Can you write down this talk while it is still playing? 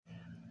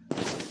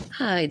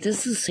Hi,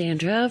 this is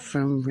Sandra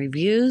from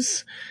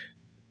Reviews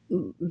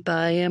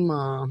by a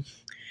Mom.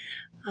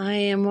 I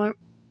am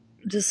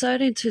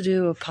deciding to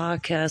do a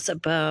podcast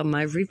about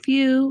my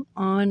review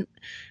on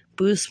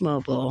Boost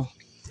Mobile.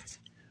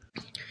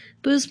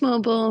 Boost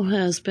Mobile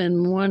has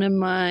been one of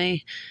my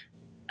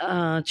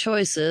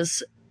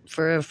choices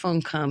for a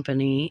phone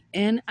company,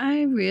 and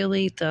I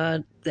really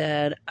thought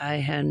that I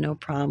had no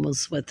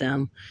problems with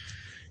them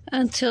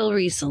until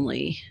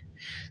recently.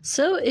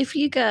 So, if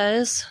you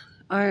guys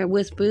are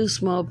with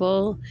Boost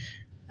Mobile,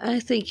 I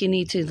think you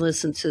need to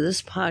listen to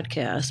this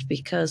podcast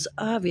because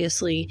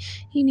obviously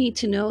you need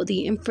to know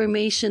the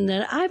information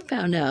that I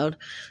found out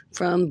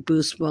from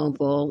Boost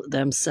Mobile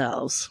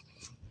themselves.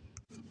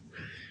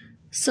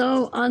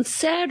 So on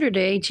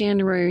Saturday,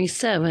 January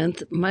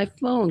 7th, my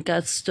phone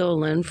got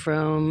stolen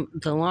from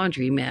the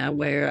laundromat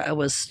where I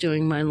was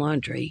doing my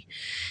laundry.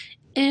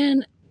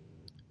 And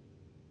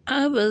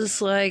I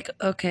was like,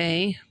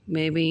 okay,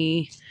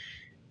 maybe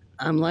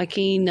I'm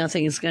lucky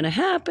nothing's going to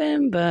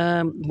happen,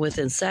 but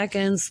within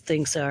seconds,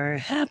 things are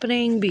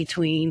happening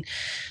between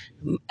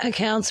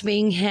accounts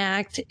being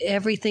hacked,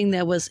 everything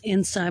that was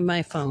inside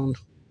my phone.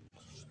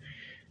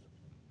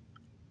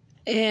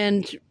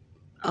 And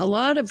a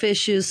lot of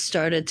issues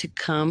started to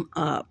come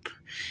up,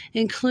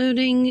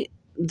 including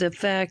the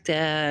fact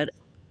that,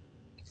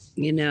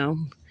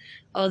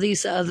 all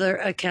these other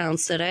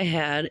accounts that I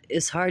had,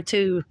 it's hard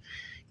to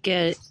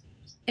get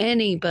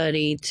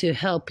anybody to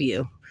help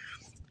you.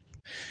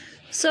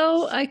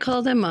 So I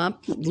called them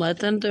up, let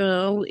them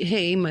know,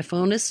 hey, my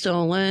phone is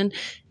stolen.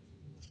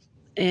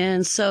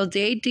 And so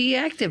they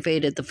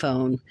deactivated the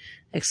phone,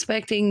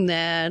 expecting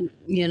that,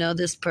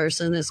 this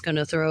person is going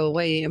to throw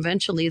away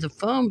eventually the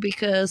phone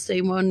because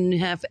they won't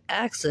have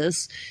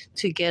access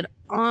to get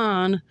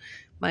on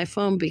my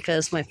phone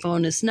because my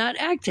phone is not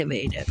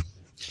activated.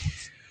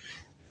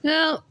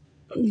 Now,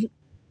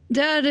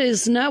 that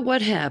is not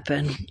what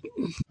happened.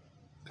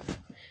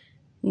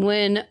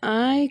 When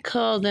I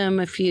called them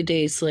a few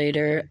days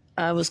later,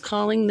 I was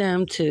calling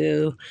them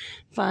to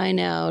find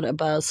out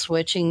about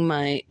switching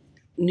my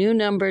new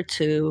number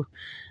to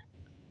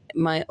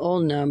my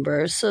old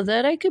number so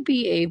that I could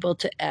be able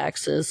to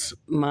access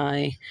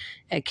my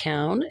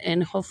account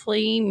and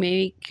hopefully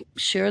make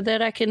sure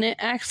that I can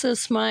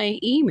access my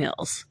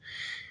emails.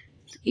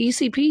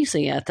 Easy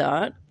peasy, I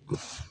thought.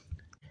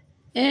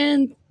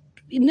 And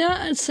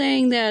not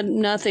saying that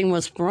nothing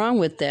was wrong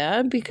with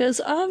that,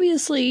 because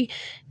obviously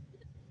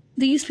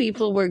these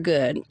people were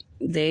good.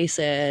 They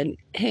said,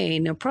 hey,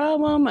 no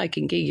problem. I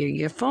can get you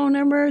your phone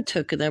number. It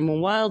took them a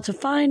while to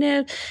find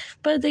it,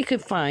 but they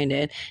could find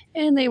it.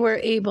 And they were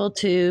able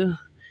to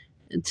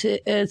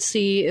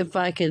see if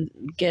I could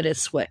get a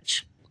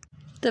switch.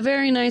 The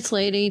very nice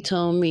lady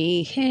told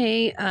me,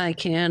 hey, I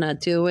cannot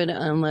do it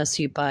unless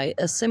you buy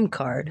a SIM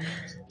card.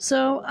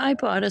 So I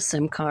bought a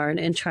SIM card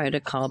and tried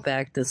to call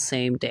back the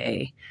same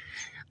day.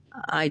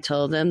 I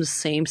told them the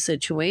same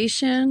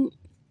situation.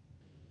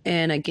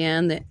 And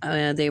again,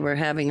 they were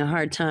having a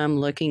hard time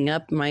looking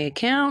up my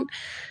account.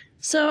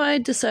 So I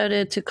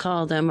decided to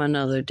call them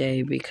another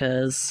day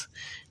because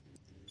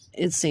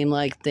it seemed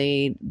like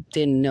they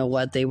didn't know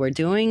what they were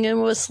doing and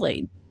was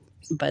late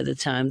by the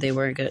time they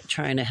were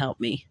trying to help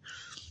me.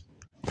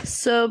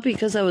 So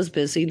because I was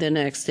busy the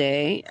next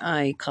day,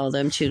 I called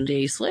them 2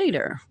 days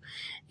later.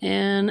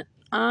 And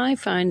I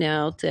find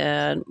out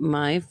that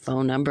my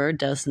phone number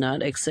does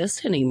not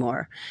exist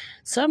anymore.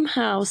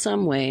 Somehow,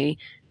 some way,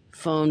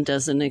 phone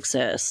doesn't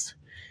exist.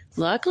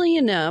 Luckily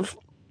enough,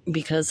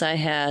 because I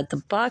had the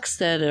box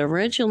that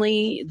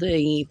originally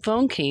the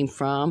phone came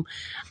from,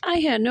 I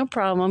had no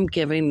problem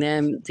giving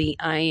them the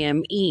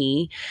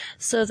IME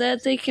so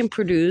that they can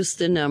produce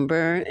the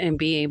number and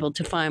be able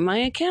to find my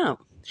account.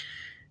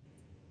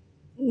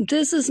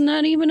 This is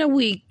not even a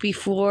week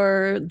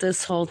before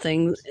this whole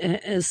thing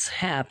has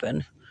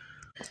happened.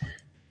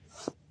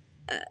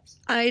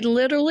 I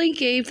literally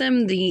gave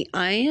them the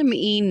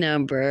IME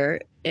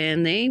number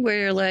and they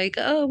were like,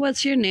 oh,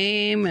 what's your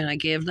name? And I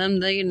gave them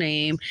the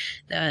name.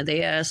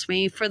 They asked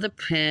me for the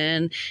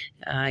PIN.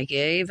 I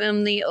gave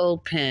them the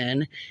old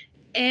PIN.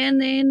 And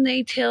then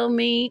they tell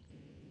me,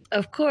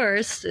 of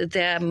course,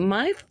 that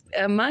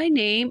my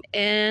name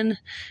and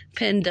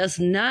PIN does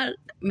not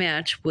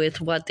match with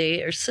what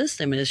their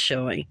system is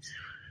showing.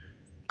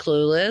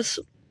 Clueless,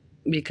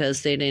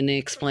 because they didn't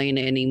explain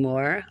it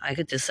anymore, I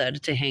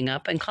decided to hang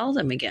up and call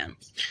them again.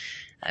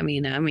 I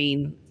mean,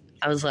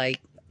 I was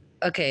like,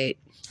 okay,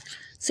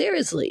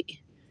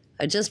 seriously,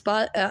 I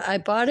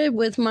bought it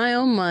with my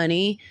own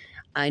money.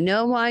 I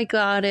know I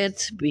got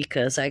it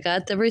because I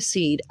got the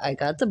receipt. I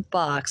got the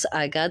box.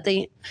 I got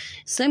the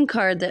SIM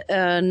card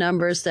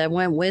numbers that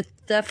went with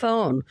the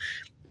phone.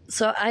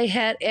 So I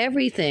had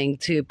everything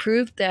to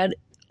prove that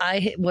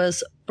I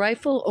was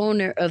rightful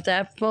owner of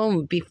that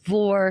phone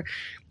before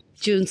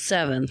June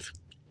 7th.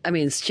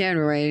 It's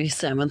January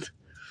 7th.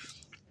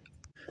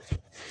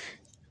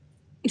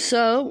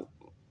 So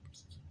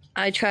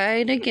I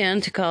tried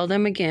again to call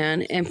them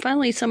again, and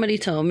finally somebody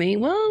told me,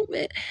 well,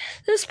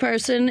 this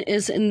person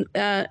is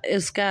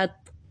got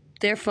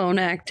their phone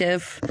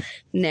active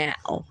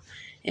now,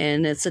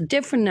 and it's a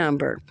different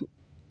number.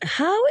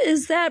 How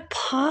is that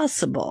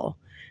possible?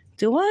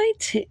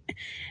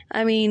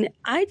 I mean,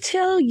 I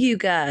tell you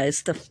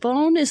guys the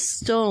phone is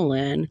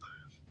stolen,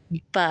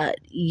 but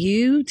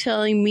you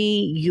telling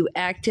me you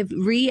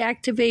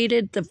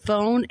reactivated the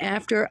phone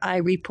after I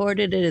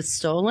reported it as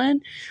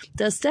stolen?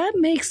 Does that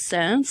make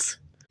sense?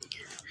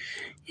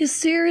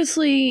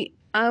 Seriously,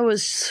 I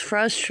was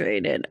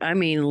frustrated. I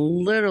mean,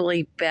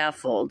 literally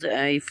baffled.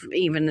 I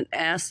even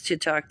asked to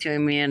talk to a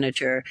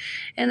manager,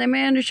 and the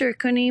manager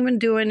couldn't even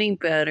do any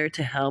better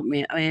to help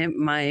me.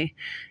 My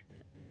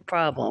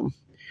problem.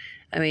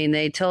 I mean,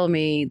 they told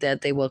me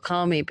that they will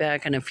call me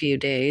back in a few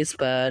days,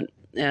 but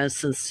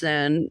since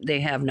then,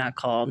 they have not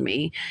called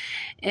me.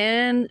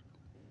 And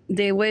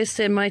they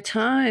wasted my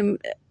time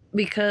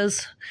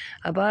because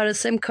I bought a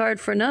SIM card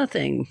for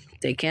nothing.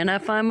 They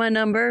cannot find my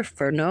number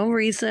for no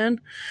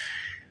reason.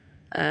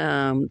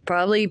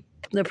 Probably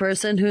the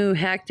person who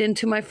hacked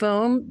into my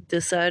phone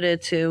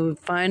decided to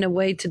find a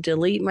way to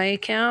delete my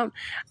account.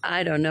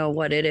 I don't know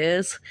what it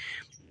is,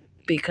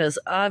 because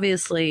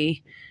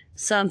obviously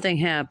something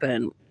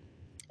happened.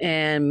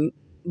 And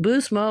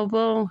Boost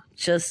Mobile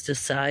just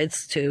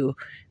decides to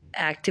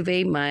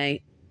activate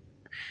my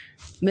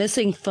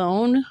missing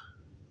phone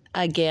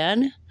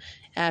again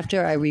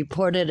after I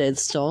reported it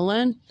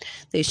stolen.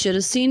 They should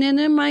have seen it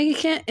in my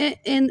account,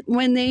 and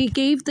when they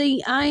gave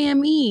the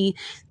IME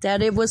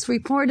that it was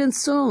reported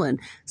stolen.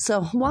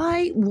 So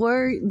why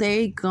were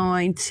they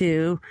going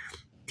to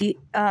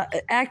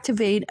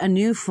activate a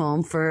new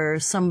phone for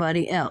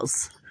somebody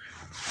else?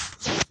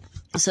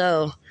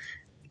 So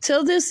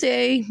till this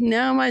day,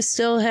 now I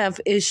still have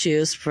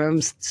issues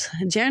from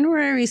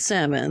January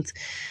 7th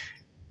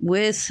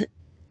with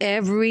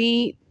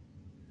every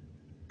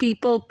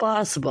people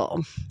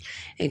possible,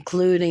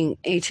 including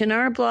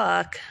H&R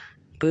Block,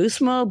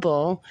 Boost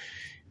Mobile,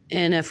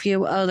 and a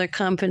few other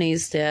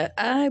companies that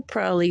I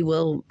probably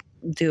will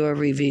do a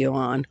review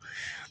on.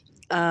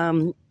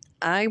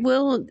 I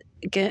will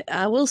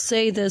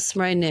say this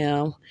right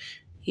now,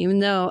 even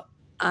though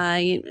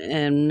I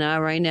am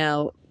not right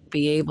now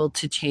be able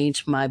to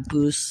change my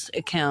Boost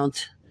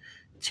account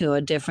to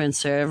a different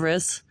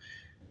service.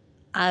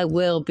 I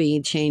will be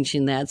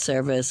changing that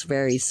service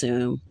very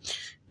soon,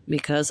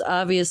 because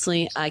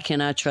obviously I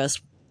cannot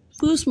trust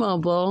Boost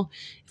Mobile.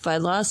 If I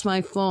lost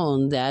my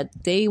phone,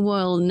 that they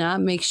will not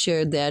make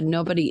sure that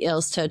nobody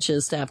else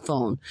touches that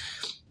phone.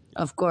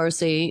 Of course,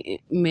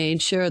 they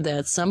made sure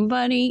that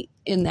somebody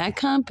in that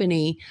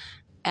company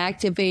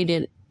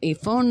activated a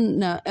phone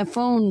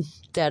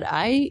that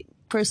I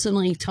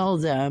personally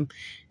told them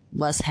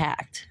was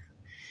hacked.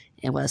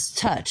 It was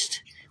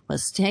touched,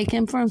 was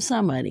taken from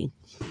somebody.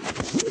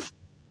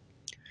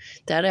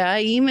 That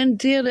I even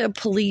did a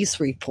police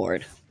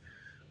report.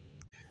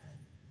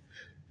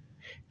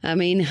 I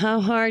mean,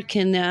 how hard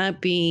can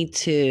that be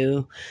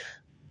to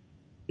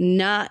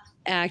not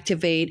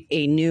activate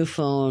a new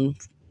phone,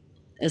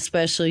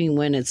 especially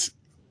when it's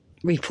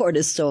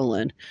reported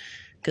stolen?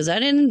 Because I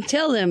didn't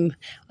tell them,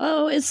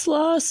 oh, it's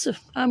lost.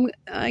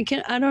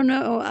 I don't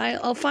know.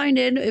 I'll find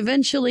it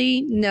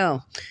eventually.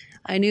 No,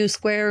 I knew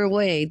square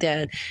away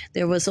that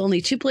there was only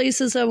two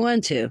places I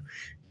went to: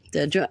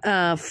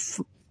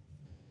 the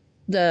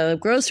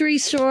grocery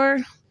store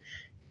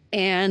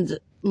and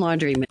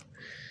laundromat.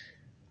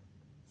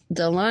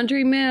 The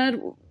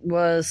laundromat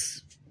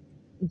was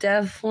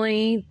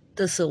definitely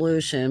the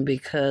solution,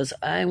 because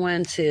I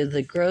went to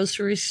the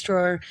grocery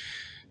store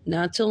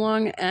not too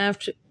long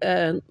after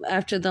the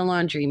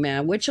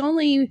laundromat, which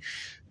only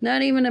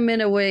not even a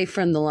minute away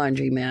from the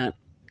laundromat.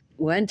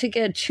 Went to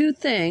get two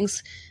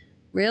things,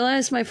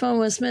 realized my phone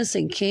was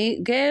missing,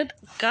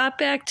 got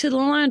back to the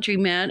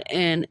laundromat,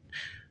 and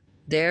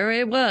there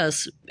it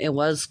was. It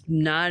was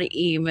not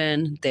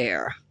even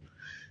there.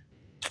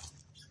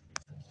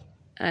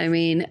 I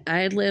mean,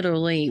 I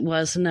literally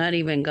was not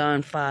even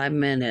gone 5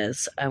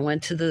 minutes. I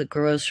went to the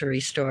grocery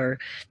store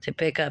to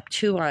pick up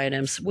two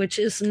items, which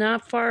is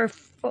not far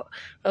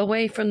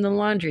away from the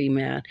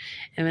laundromat.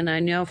 And I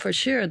know for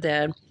sure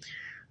that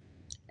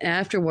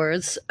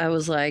afterwards I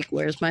was like,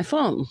 where's my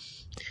phone?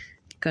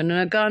 Couldn't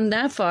have gone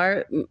that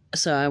far.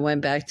 So I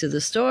went back to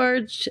the store,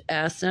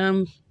 asked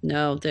them,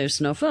 no,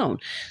 there's no phone.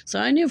 So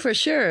I knew for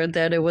sure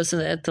that it was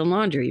at the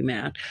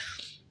laundromat.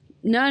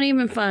 Not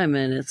even 5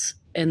 minutes,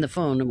 and the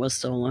phone was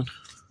stolen.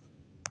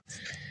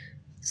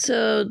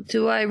 So,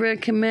 do I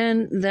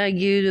recommend that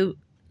you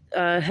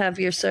have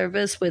your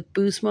service with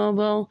Boost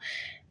Mobile?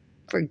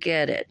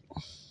 Forget it.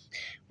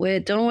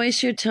 Don't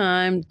waste your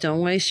time. Don't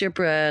waste your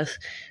breath.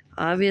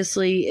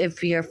 Obviously,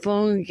 if your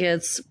phone you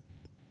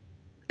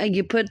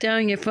put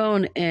down your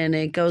phone and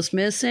it goes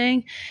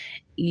missing,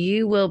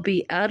 you will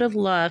be out of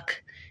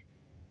luck,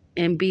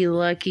 and be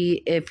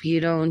lucky if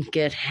you don't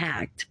get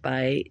hacked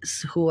by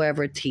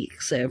whoever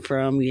takes it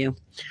from you.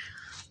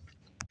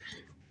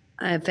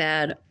 I've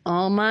had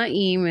all my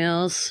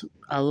emails.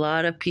 A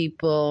lot of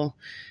people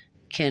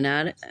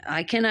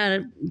I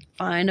cannot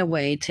find a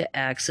way to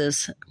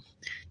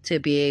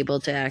be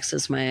able to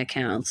access my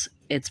accounts.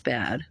 It's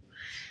bad.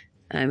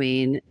 I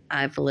mean,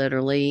 I've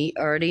literally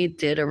already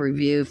did a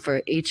review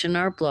for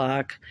H&R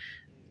Block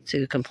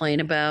to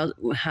complain about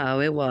how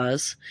it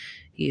was.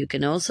 You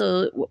can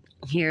also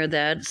hear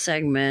that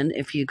segment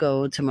if you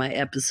go to my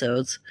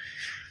episodes.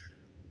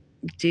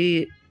 Do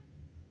you,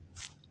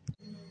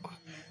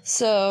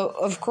 so,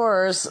 of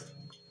course,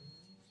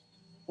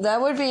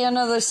 that would be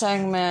another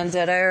segment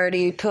that I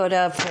already put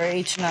up for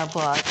H&R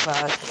Block,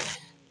 but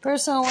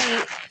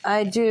personally,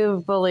 I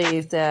do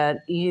believe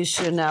that you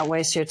should not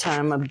waste your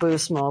time on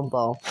Boost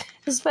Mobile,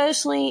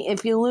 especially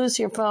if you lose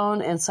your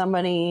phone and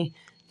somebody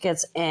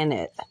gets in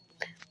it,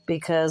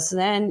 because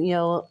then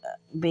you'll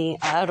be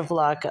out of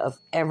luck of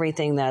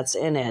everything that's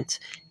in it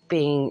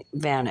being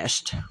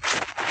vanished.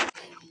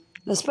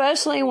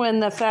 Especially when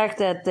the fact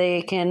that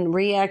they can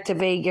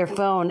reactivate your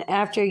phone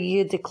after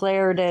you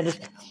declared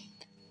it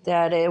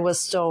that it was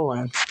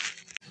stolen.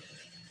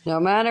 No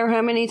matter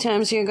how many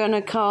times you're going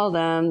to call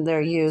them,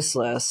 they're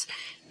useless.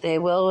 They're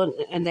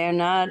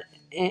not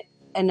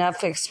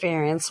enough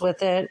experience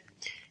with it.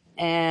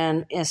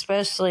 And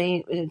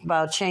especially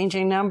about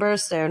changing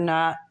numbers, they're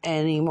not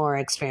any more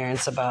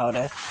experience about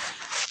it.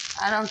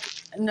 I don't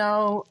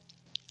know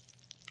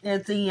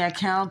if the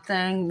account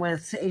thing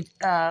with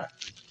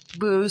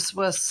Boost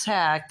was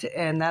hacked,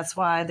 and that's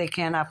why they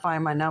cannot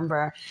find my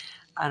number.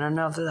 I don't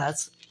know if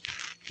that's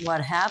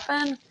what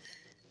happened.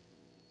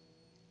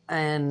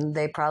 And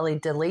they probably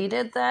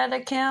deleted that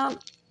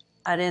account.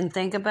 I didn't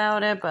think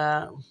about it,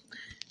 but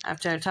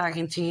after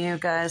talking to you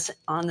guys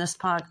on this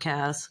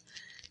podcast,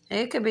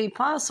 it could be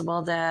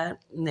possible that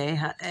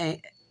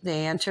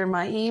they entered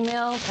my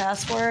email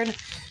password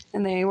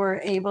and they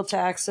were able to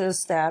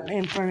access that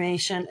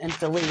information and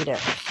delete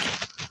it.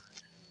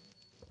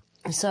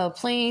 So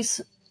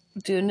please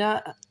do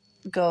not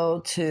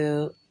go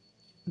to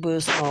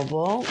Boost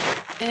Mobile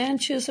and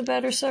choose a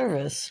better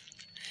service.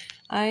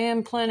 I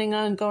am planning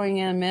on going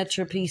in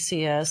Metro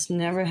PCS,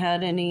 never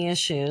had any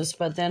issues,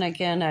 but then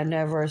again, I've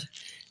never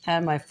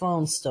had my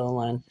phone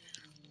stolen.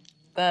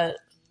 But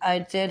I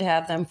did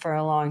have them for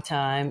a long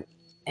time,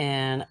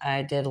 and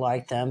I did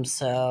like them,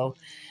 so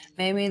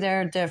maybe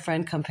they're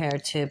different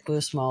compared to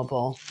Boost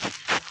Mobile.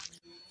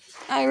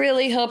 I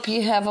really hope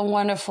you have a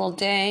wonderful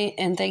day,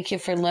 and thank you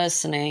for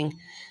listening.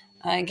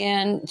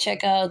 Again,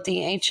 check out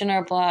the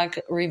H&R Block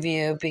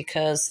review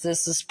because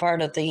this is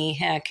part of the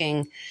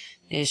hacking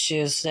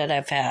issues that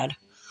I've had.